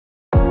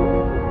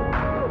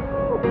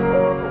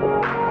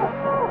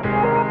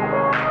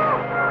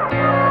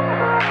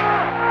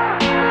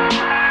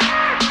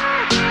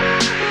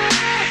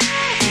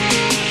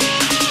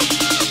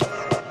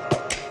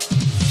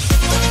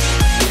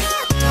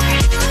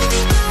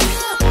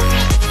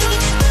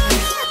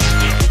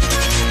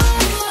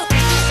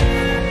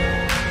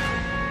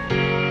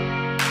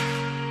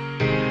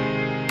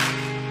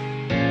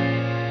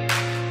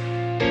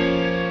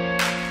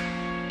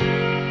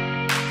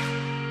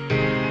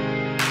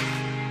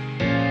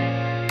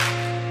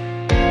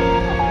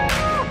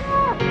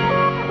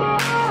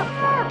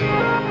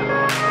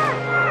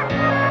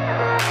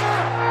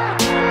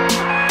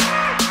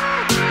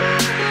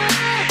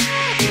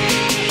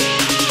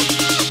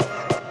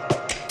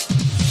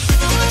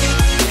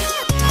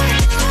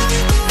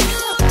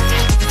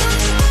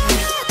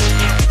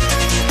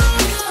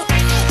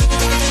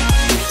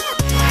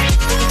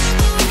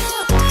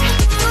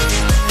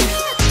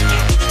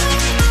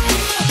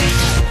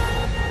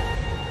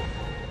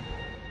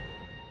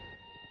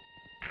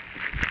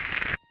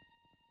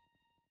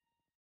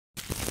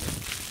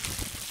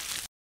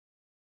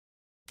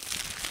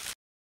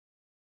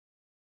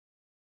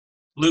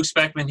Luke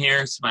Speckman here.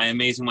 It's my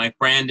amazing wife,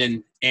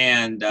 Brandon.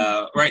 And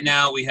right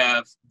now we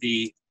have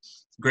the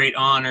great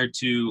honor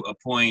to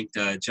appoint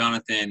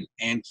Jonathan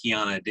and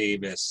Kiana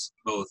Davis,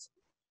 both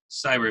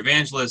cyber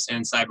evangelist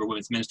and cyber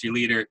women's ministry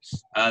leader.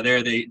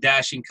 They're the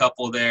dashing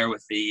couple there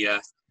with the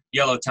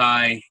yellow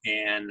tie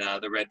and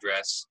the red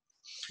dress.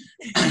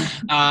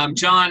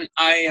 John,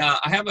 I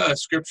have a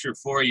scripture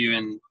for you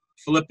in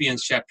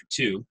Philippians chapter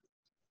 2.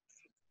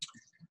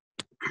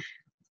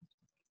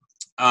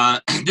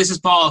 This is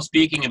Paul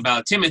speaking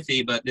about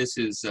Timothy, but this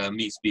is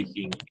me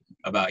speaking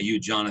about you,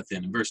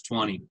 Jonathan. Verse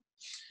 20.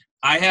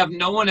 I have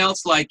no one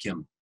else like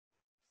him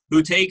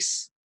who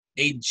takes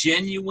a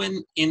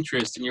genuine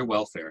interest in your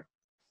welfare.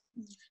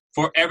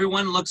 For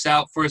everyone looks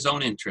out for his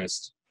own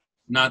interest,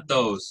 not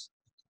those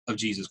of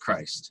Jesus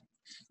Christ.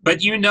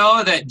 But you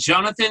know that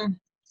Jonathan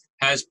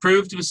has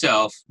proved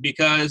himself,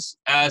 because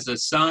as a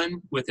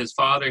son with his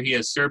father, he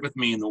has served with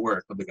me in the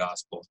work of the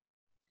gospel.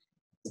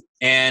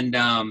 And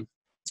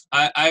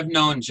I've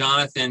known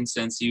Jonathan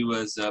since he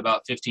was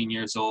about 15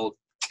 years old.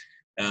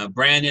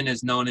 Brandon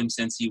has known him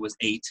since he was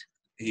 8.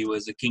 He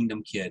was a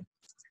kingdom kid.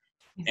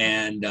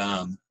 And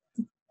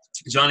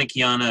John and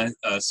Kiana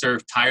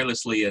served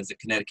tirelessly as the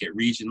Connecticut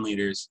region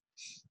leaders.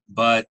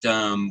 But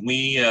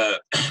we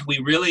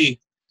really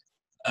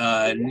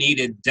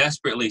needed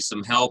desperately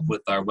some help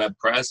with our web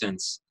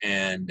presence.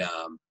 And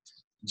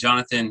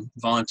Jonathan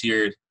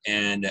volunteered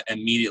and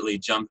immediately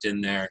jumped in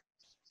there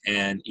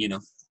and,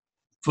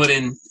 put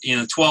in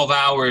 12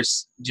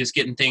 hours just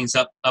getting things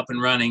up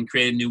and running,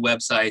 created new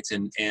websites,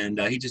 and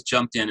he just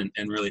jumped in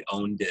and really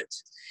owned it.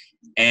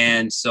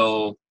 And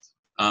so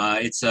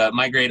it's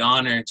my great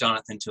honor,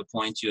 Jonathan, to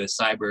appoint you as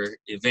cyber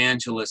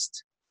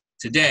evangelist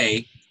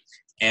today,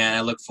 and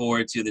I look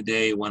forward to the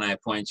day when I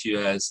appoint you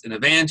as an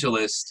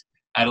evangelist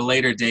at a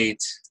later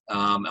date.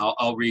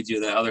 I'll read you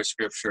the other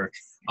scripture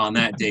on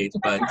that date,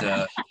 but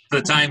for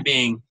the time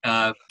being,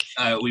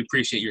 we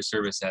appreciate your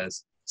service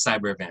as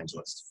cyber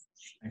evangelist.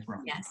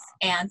 Yes,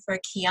 and for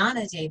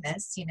Kiana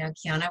Davis,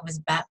 Kiana was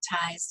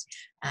baptized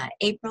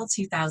April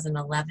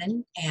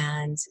 2011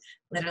 and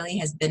literally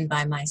has been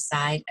by my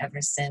side ever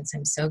since.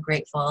 I'm so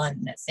grateful.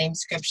 And that same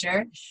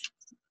scripture,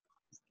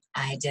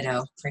 I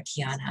ditto for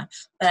Kiana.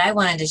 But I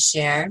wanted to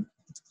share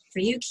for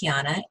you,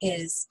 Kiana,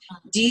 is,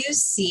 do you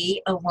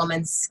see a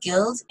woman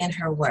skilled in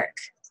her work?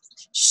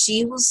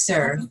 She will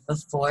serve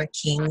before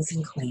kings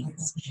and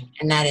queens.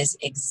 And that is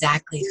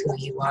exactly who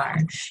you are.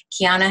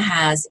 Kiana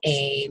has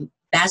a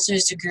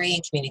bachelor's degree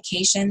in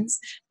communications,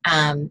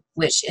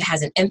 which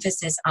has an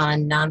emphasis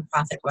on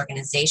nonprofit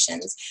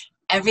organizations.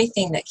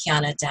 Everything that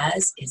Kiana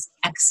does is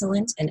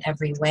excellent in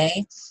every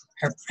way.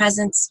 Her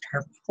presence,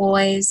 her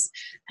poise,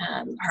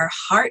 her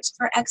heart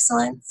for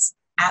excellence,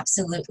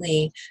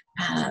 absolutely.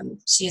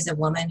 She is a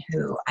woman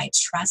who I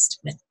trust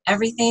with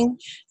everything.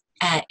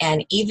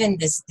 And even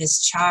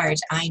this charge,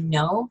 I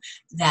know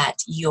that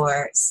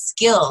you're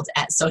skilled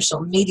at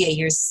social media,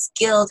 you're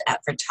skilled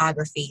at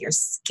photography, you're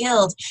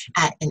skilled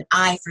at an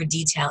eye for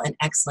detail and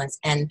excellence.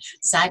 And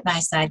side by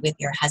side with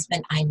your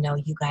husband, I know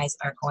you guys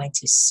are going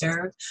to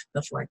serve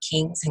before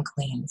kings and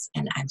queens.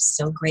 And I'm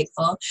so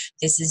grateful.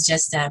 This is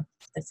just the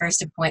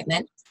first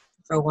appointment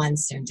for one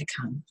soon to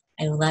come.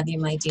 I love you,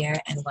 my dear,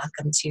 and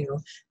welcome to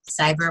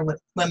Cyber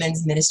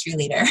Women's Ministry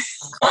Leader.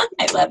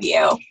 I love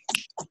you.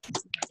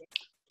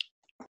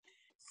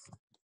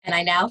 And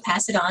I now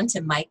pass it on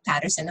to Mike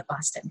Patterson of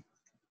Boston.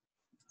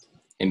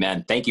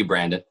 Amen. Thank you,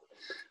 Brandon.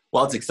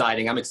 Well, it's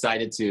exciting. I'm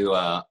excited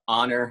to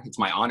it's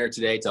my honor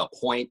today to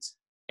appoint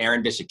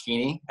Aaron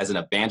Bishakini as an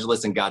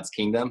evangelist in God's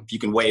kingdom. If you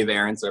can wave,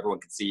 Aaron, so everyone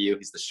can see you.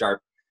 He's the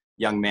sharp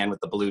young man with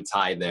the blue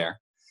tie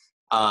there.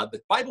 The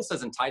Bible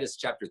says in Titus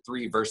chapter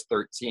 3, verse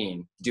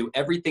 13, do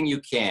everything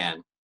you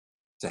can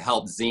to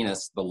help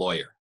Zenas the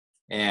lawyer.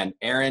 And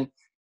Aaron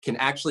can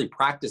actually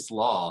practice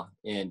law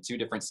in 2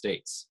 different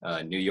states,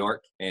 New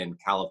York and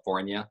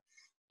California.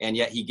 And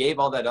yet he gave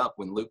all that up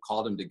when Luke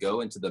called him to go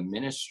into the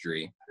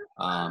ministry.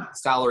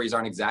 Salaries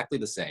aren't exactly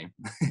the same.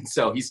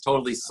 So he's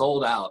totally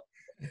sold out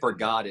for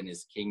God and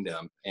his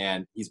kingdom.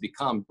 And he's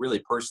become really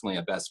personally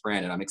a best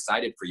friend. And I'm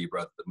excited for you,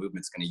 bro, that the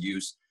movement's going to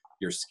use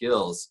your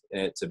skills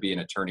to be an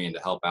attorney and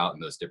to help out in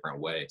those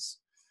different ways.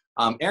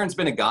 Aaron's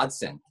been a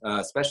godsend,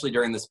 especially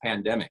during this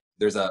pandemic.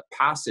 There's a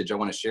passage I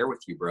want to share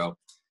with you, bro,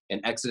 in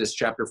Exodus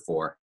chapter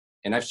 4,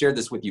 and I've shared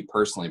this with you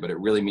personally, but it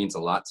really means a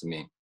lot to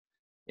me.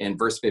 In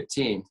verse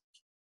 15,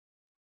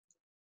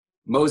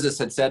 Moses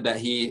had said that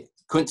he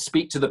couldn't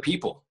speak to the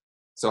people.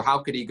 So how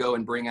could he go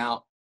and bring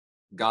out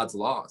God's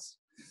laws?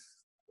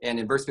 And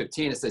in verse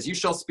 15, it says, you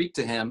shall speak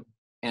to him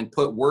and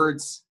put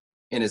words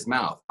in his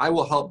mouth. I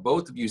will help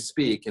both of you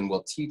speak and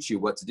will teach you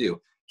what to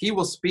do. He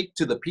will speak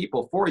to the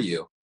people for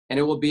you, and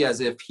it will be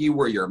as if he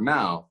were your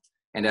mouth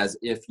and as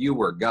if you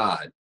were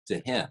God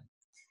to him.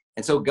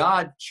 And so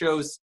God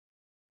chose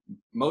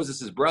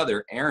Moses'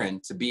 brother,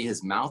 Aaron, to be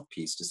his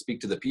mouthpiece, to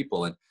speak to the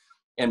people.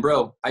 And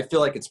bro, I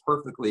feel like it's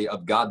perfectly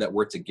of God that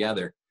we're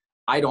together.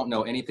 I don't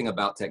know anything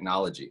about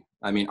technology.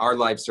 I mean, our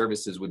live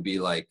services would be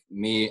like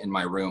me in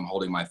my room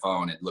holding my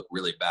phone. It'd look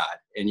really bad.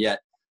 And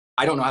yet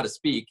I don't know how to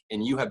speak,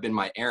 and you have been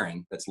my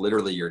Aaron, that's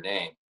literally your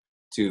name,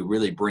 to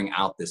really bring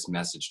out this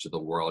message to the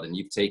world. And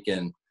you've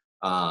taken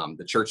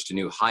the church to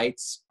new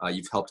heights.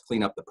 You've helped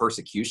clean up the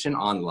persecution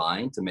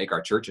online to make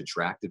our church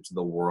attractive to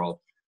the world.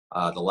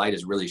 The light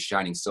is really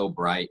shining so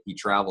bright. He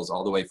travels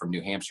all the way from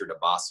New Hampshire to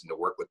Boston to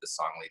work with the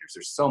song leaders.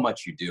 There's so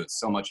much you do and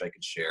so much I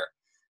could share.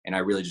 And I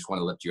really just want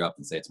to lift you up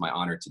and say it's my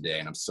honor today.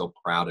 And I'm so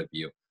proud of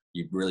you.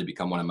 You've really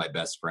become one of my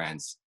best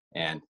friends.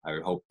 And I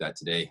hope that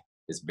today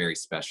is very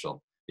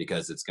special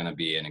because it's going to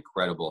be an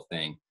incredible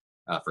thing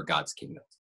for God's kingdom.